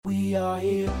We are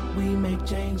here, we make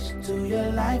change to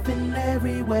your life in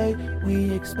every way.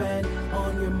 We expand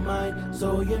on your mind,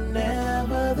 so you're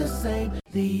never the same.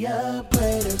 The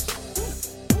Upgraders.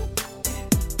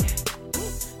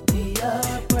 The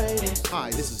Upgraders.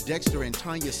 Hi, this is Dexter and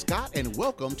Tanya Scott, and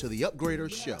welcome to the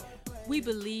Upgraders Show. We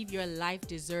believe your life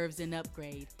deserves an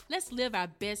upgrade. Let's live our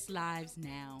best lives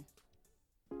now.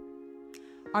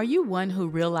 Are you one who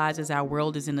realizes our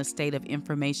world is in a state of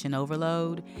information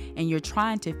overload and you're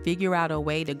trying to figure out a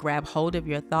way to grab hold of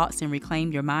your thoughts and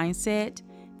reclaim your mindset?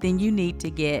 Then you need to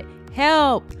get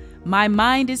help. My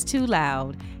Mind is Too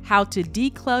Loud: How to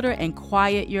Declutter and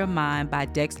Quiet Your Mind by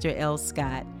Dexter L.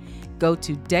 Scott. Go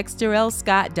to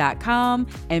dexterlscott.com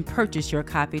and purchase your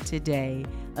copy today.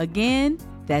 Again,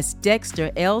 that's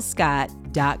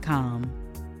dexterlscott.com.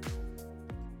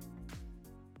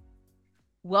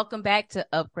 Welcome back to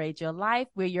Upgrade Your Life.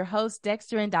 We're your hosts,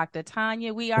 Dexter and Dr.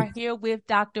 Tanya. We are here with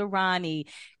Dr. Roni,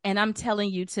 and I'm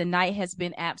telling you, tonight has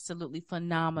been absolutely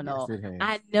phenomenal. Yes, it has.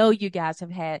 I know you guys have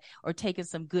had or taken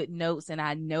some good notes, and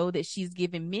I know that she's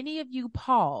given many of you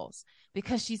pause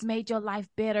because she's made your life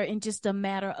better in just a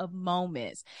matter of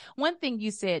moments. One thing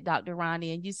you said, Dr.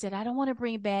 Roni, and you said, I don't want to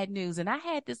bring bad news. And I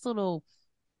had a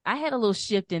little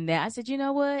shift in that. I said, you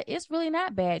know what? It's really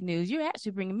not bad news. You're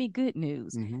actually bringing me good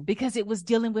news because it was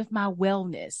dealing with my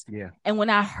wellness. Yeah. And when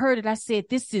I heard it, I said,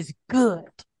 this is good.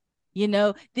 You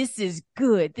know, this is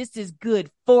good. This is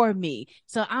good for me.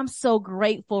 So I'm so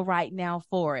grateful right now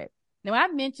for it. Now, I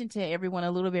mentioned to everyone a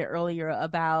little bit earlier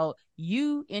about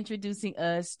you introducing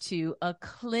us to a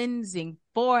cleansing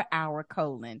for our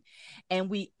colon. And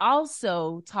we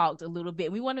also talked a little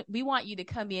bit. We want you to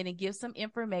come in and give some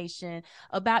information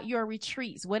about your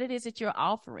retreats, what it is that you're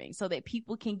offering so that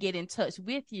people can get in touch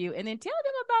with you, and then tell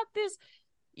them about this.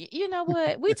 You know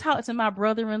what? We talked to my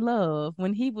brother-in-law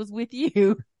when he was with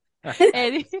you.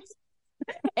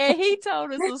 And he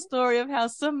told us a story of how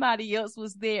somebody else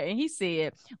was there, and he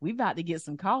said, we about to get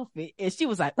some coffee. And she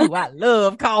was like, oh, I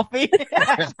love coffee.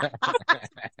 And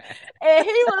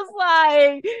he was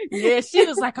like, yeah, she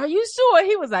was like, are you sure?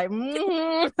 He was like,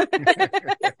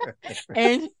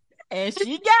 and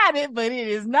she got it, but it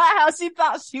is not how she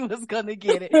thought she was going to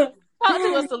get it. Talk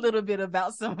to us a little bit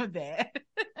about some of that.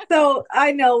 So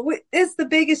I know it's the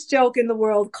biggest joke in the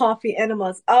world, coffee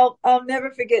enemas. I'll never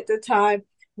forget the time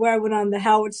where I went on the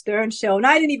Howard Stern show, and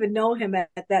I didn't even know him at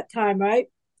that time, right?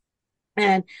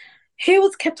 And he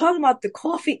kept talking about the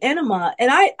coffee enema, and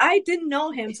I didn't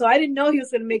know him, so I didn't know he was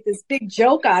going to make this big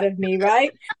joke out of me,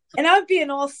 right? And I was being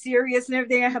all serious and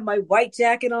everything. I had my white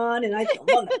jacket on, and I'm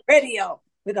on the radio.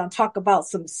 We're going to talk about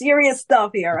some serious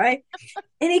stuff here, right?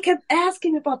 And he kept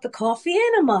asking me about the coffee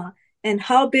enema, and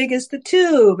how big is the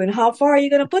tube, and how far are you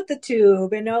going to put the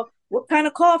tube, and what kind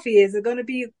of coffee? Is it going to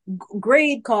be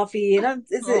grade coffee? And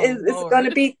is it going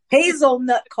to be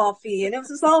hazelnut coffee? And it was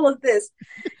just all of this.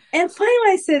 And finally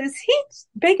I said, is he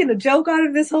making a joke out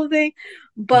of this whole thing?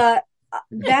 But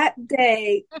that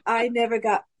day, I never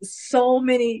got so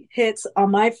many hits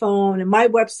on my phone, and my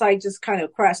website just kind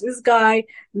of crashed. This guy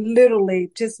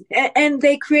literally and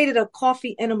they created a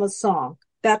coffee enema song.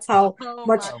 That's how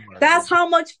that's how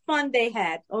much fun they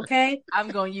had. Okay. I'm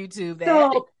going to YouTube that.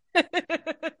 So,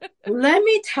 let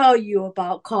me tell you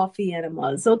about coffee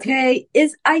enemas, okay?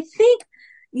 I think,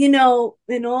 in all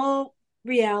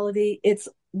reality, it's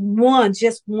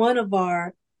just one of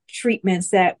our treatments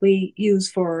that we use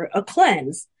for a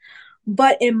cleanse.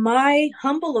 But in my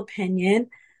humble opinion,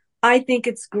 I think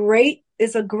it's great.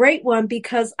 It's a great one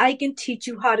because I can teach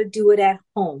you how to do it at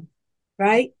home,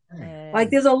 right?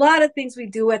 Like there's a lot of things we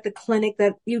do at the clinic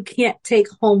that you can't take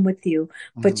home with you,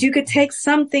 but you could take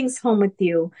some things home with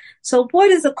you. So what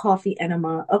is a coffee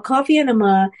enema? A coffee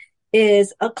enema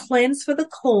is a cleanse for the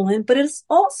colon, but it's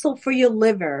also for your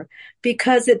liver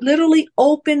because it literally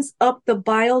opens up the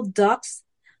bile ducts,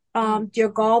 your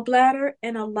gallbladder,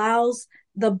 and allows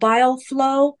the bile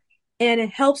flow, and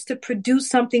it helps to produce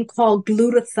something called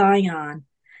glutathione.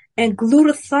 And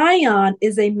glutathione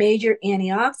is a major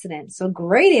antioxidant, so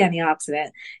great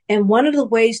antioxidant. And one of the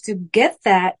ways to get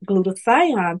that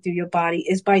glutathione through your body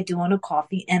is by doing a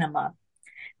coffee enema.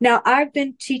 Now, I've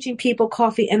been teaching people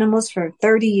coffee enemas for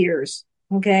 30 years,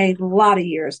 okay, a lot of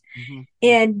years.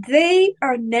 And they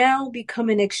are now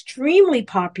becoming extremely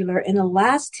popular in the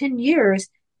last 10 years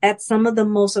at some of the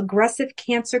most aggressive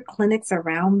cancer clinics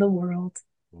around the world.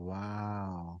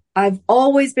 Wow. I've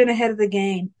always been ahead of the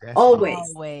game.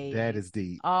 Always. That is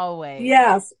deep. Always.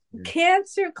 Yes.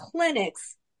 Cancer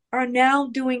clinics are now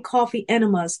doing coffee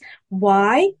enemas.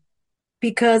 Why?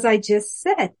 Because I just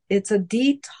said it's a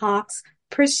detox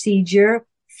procedure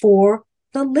for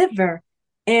the liver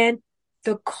and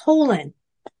the colon.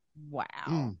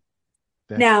 Wow.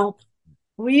 Now,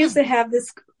 we used to have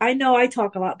this, I know I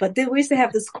talk a lot, but we used to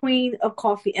have this queen of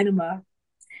coffee enema.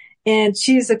 And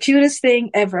she's the cutest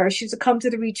thing ever. She used to come to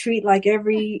the retreat like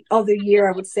every other year,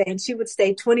 I would say, and she would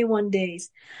stay 21 days.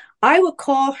 I would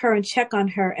call her and check on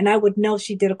her, and I would know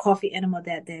she did a coffee enema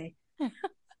that day.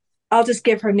 I'll just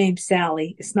give her name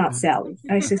Sally. It's not Sally.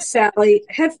 I said, Sally,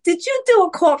 did you do a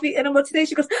coffee enema today?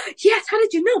 She goes, yes, how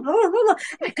did you know? Blah, blah, blah.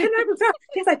 I cannot remember.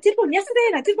 Yes, I did one yesterday,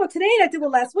 and I did one today, and I did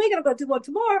one last week, and I'm going to do one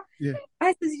tomorrow. Yeah.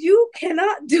 I said, you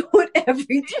cannot do it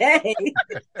every day.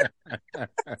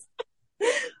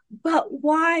 But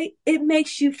why? It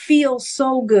makes you feel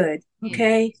so good,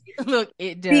 okay? Look,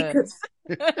 it does.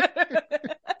 Because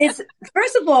it's,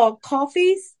 first of all,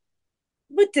 coffee's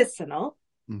medicinal.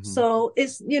 Mm-hmm. So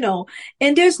it's,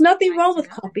 and there's nothing wrong with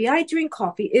coffee. I drink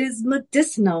coffee. It is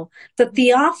medicinal. The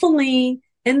theophylline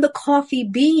in the coffee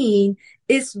bean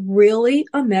is really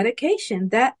a medication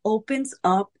that opens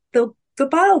up the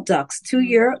bile ducts to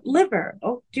your liver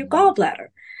or your gallbladder.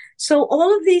 So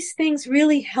all of these things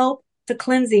really help the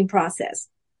cleansing process.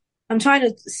 I'm trying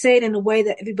to say it in a way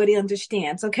that everybody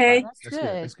understands. Okay.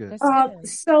 That's good.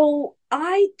 So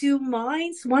I do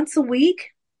mine once a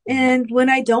week. And when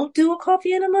I don't do a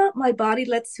coffee enema, my body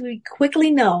lets me quickly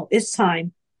know it's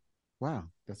time. Wow.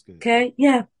 That's good. Okay.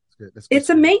 Yeah. That's good. It's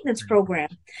a maintenance program.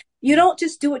 You don't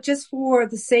just do it just for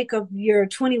the sake of your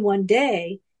 21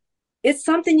 day. It's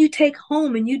something you take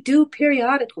home and you do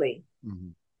periodically. Mm-hmm.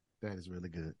 That is really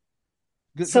good.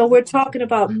 So we're talking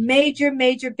about major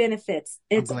benefits.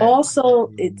 It's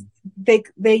also they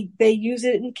use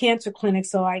it in cancer clinics.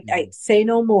 So I say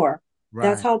no more. Right.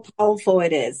 That's how powerful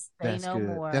it is. That's good.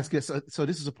 More. That's good. So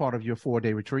this is a part of your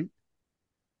 4-day retreat.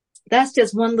 That's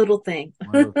just one little thing.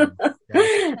 The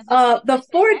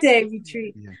 4-day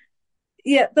retreat.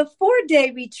 Yeah, the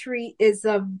 4-day retreat is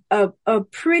a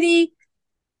pretty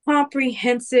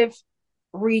comprehensive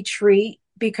retreat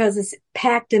because it's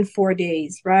packed in 4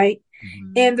 days, right?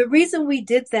 Mm-hmm. And the reason we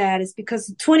did that is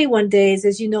because 21 days,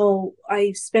 as you know,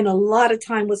 I spend a lot of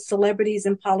time with celebrities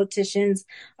and politicians.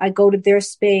 I go to their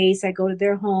space. I go to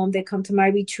their home. They come to my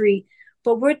retreat.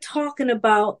 But we're talking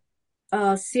about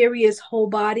serious whole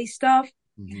body stuff.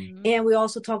 Mm-hmm. And we're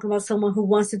also talking about someone who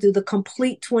wants to do the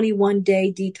complete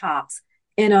 21-day detox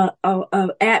in a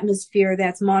atmosphere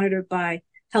that's monitored by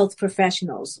health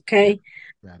professionals. Okay.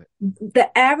 Got it.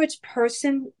 The average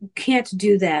person can't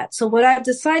do that. So what I've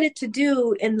decided to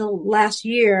do in the last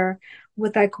year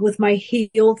with my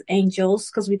healed angels,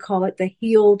 because we call it the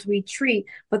healed retreat,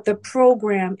 but the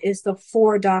program is the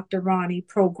For Dr. Roni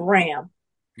program.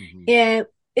 Mm-hmm. And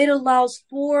it allows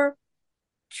 4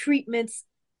 treatments.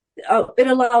 It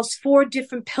allows 4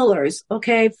 different pillars.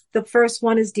 Okay. The first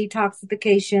one is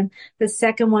detoxification. The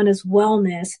second one is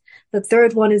wellness. The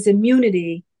third one is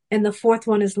immunity. And the fourth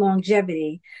one is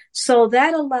longevity. So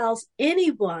that allows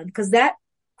anyone, because that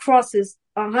crosses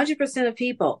 100% of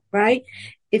people, right?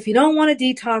 If you don't want to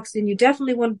detox, then you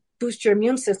definitely want to boost your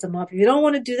immune system up. If you don't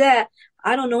want to do that,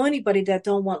 I don't know anybody that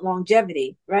don't want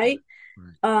longevity, right?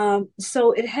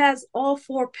 So it has all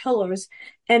 4 pillars,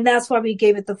 and that's why we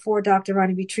gave it the For Dr.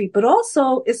 Roni retreat. But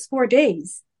also, it's 4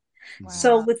 days. Wow.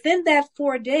 So within that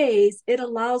 4 days, it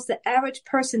allows the average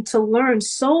person to learn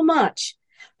so much,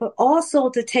 but also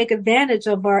to take advantage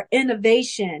of our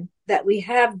innovation that we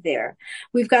have there.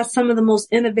 We've got some of the most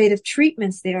innovative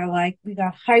treatments there, like we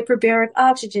got hyperbaric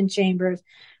oxygen chambers.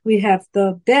 We have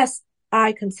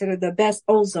I consider the best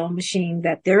ozone machine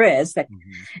that there is.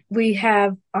 We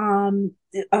have a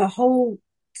whole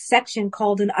section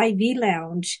called an IV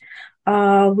lounge.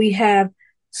 We have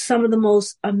some of the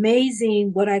most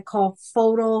amazing, what I call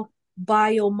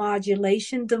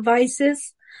photobiomodulation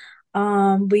devices.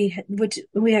 We have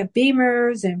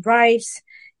beamers and rifes.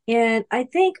 And I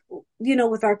think,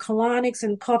 with our colonics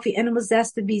and coffee enemas,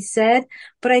 that's to be said.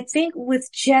 But I think with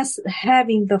just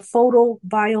having the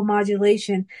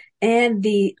photobiomodulation and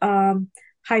the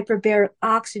hyperbaric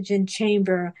oxygen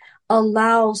chamber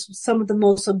allows some of the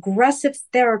most aggressive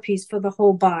therapies for the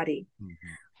whole body.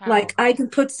 Mm-hmm. Like I can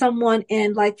put someone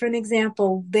in, like for an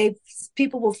example,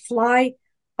 people will fly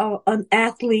an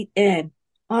athlete in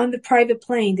on the private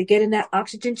plane to get in that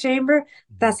oxygen chamber.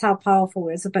 That's how powerful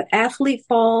it is. If an athlete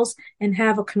falls and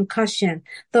have a concussion,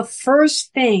 the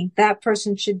first thing that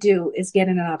person should do is get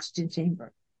in an oxygen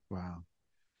chamber. Wow.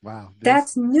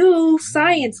 That's new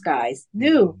science, guys.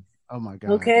 New. Oh my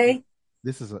God. Okay.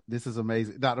 This is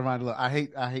amazing. Dr. Roni, look, I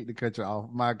hate to cut you off.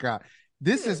 My God.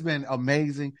 This has been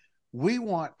amazing. We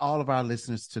want all of our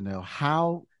listeners to know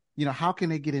how can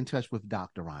they get in touch with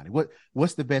Dr. Roni?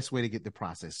 What's the best way to get the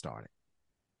process started?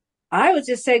 I would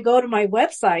just say go to my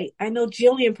website. I know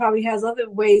Jillian probably has other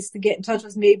ways to get in touch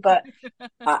with me, but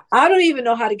I don't even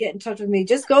know how to get in touch with me.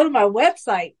 Just go to my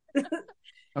website.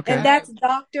 Okay. And that's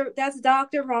Dr.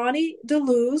 Roni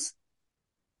DeLuz.com.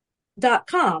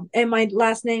 And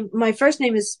my first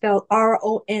name is spelled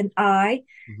Roni.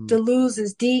 DeLuz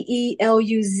is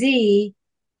DELUZ.com.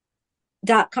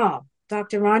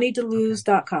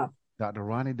 DrRoniDeLuz.com.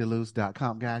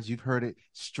 DrRoniDeLuz.com. Guys, you've heard it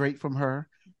straight from her.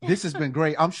 This has been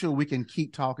great. I'm sure we can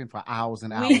keep talking for hours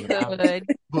and hours and hours.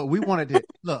 But we wanted to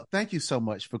look, thank you so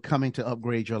much for coming to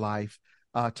Upgrade Your Life.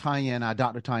 Tanya and I,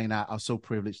 Dr. Tanya and I are so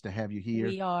privileged to have you here.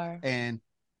 We are. And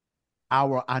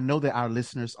I know that our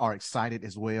listeners are excited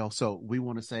as well. So we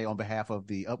want to say on behalf of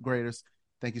the upgraders,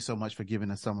 thank you so much for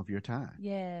giving us some of your time.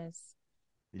 Yes.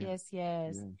 Yeah. Yes.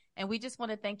 Yeah. And we just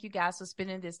want to thank you guys for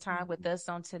spending this time with us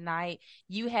on tonight.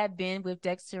 You have been with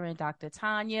Dexter and Dr.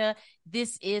 Tanya.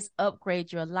 This is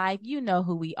Upgrade Your Life. You know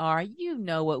who we are. You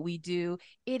know what we do.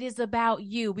 It is about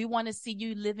you. We want to see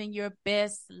you living your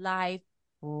best life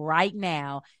right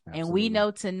now. Absolutely. And we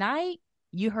know tonight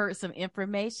you heard some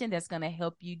information that's going to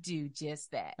help you do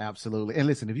just that. Absolutely. And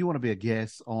listen, if you want to be a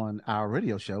guest on our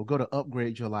radio show, go to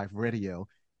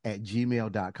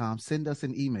upgradeyourliferadio@gmail.com. Send us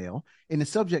an email. In the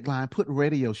subject line, put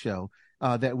radio show,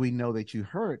 that we know that you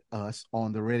heard us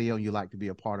on the radio and you like to be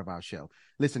a part of our show.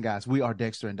 Listen, guys, we are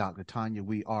Dexter and Dr. Tanya.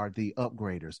 We are the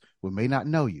upgraders. We may not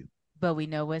know you, but we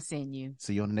know what's in you.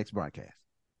 See you on the next broadcast.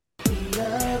 The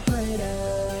upgraders.